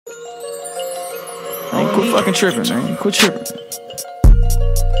Quit fucking tripping, man. Quit tripping.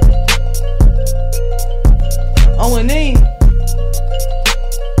 O&E.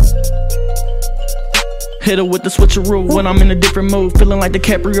 Hit her with the switcheroo when I'm in a different mood. Feeling like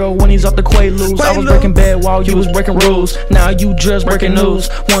DiCaprio when he's off the Quaaludes. I was breaking bad while you was breaking rules. Now you just breaking news.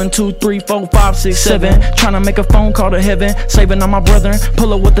 1, 2, 3, 4, 5, 6, 7. Tryna make a phone call to heaven. Saving on my brethren.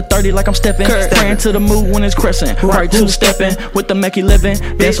 Pull up with the 30 like I'm stepping. Praying to the mood when it's Crescent. Right, 2 stepping with the Mackie living.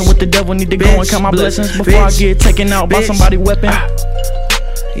 Dancing with the devil. Need to go and count my blessings before I get taken out by somebody weapon.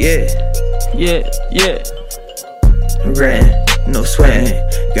 Yeah. Ratting, no sweating.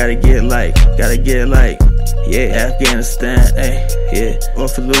 Gotta get like. Yeah, Afghanistan, ayy, yeah, or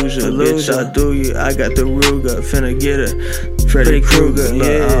Fallujah, bitch, I do you, I got the Ruger, finna get her, Freddy Krueger,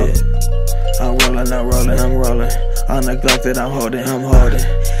 yeah. I'm rolling, on the Glock that I'm holding,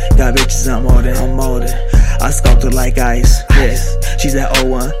 got bitches I'm holding, I sculpt her like ice, yes, she's that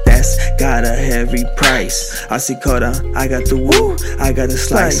 01, that's got a heavy price, I see Coda, I got the woo, I got the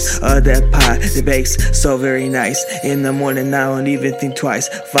slice of that pie, the bakes so very nice, in the morning I don't even think twice,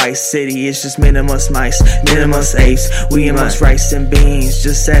 Vice City, it's just minimus mice, minimus apes, we must rice and beans,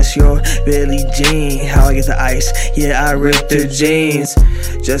 just ask your Billie Jean, how I get the ice, yeah I rip the jeans,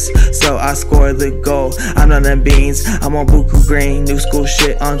 just so I score the goal, I'm not them beans, I'm on buku green, new school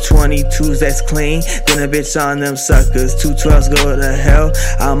shit on 22s that's clean, then a bitch on them suckers, 212s go to hell,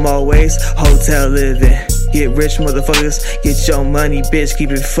 I'm always hotel living, get rich motherfuckers, get your money bitch,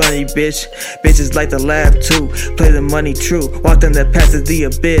 keep it funny bitch, bitches like the lab too, play the money true, walk down that path to the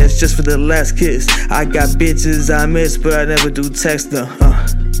abyss, just for the last kiss, I got bitches I miss, but I never do text them,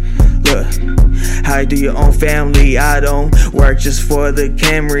 look. How you do your own family, I don't work just for the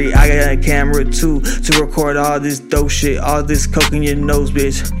Camry, I got a camera too, to record all this dope shit, all this coke in your nose,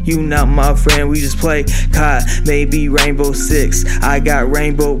 bitch, you not my friend, we just play COD, maybe Rainbow Six, I got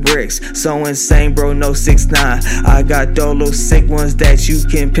rainbow bricks, so insane bro, no 6ix9ine, I got dolo sick ones that you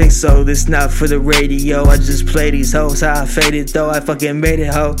can pick, so this not for the radio, I just play these hoes, how I faded though, I fucking made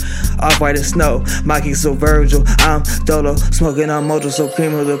it ho, off white as snow, my kick so Virgil, I'm dolo, smoking on mojo, so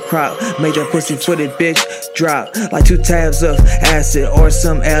cream of the crop, make that pussy footed bitch drop like 2 tabs of acid or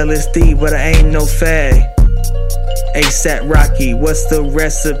some LSD, but I ain't no fag. ASAP Rocky, what's the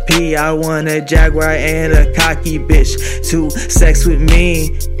recipe? I want a Jaguar and a cocky bitch to sex with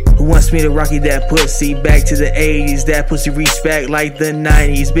me. Who wants me to rocky that pussy back to the 80s? That pussy reached back like the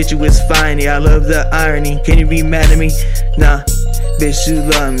 90s. Bitch, you was fine, yeah, I love the irony. Can you be mad at me? Nah, bitch, you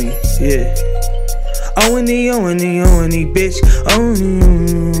love me, yeah. O&E, bitch,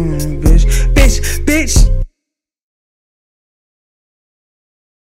 O&E, bitch, bitch.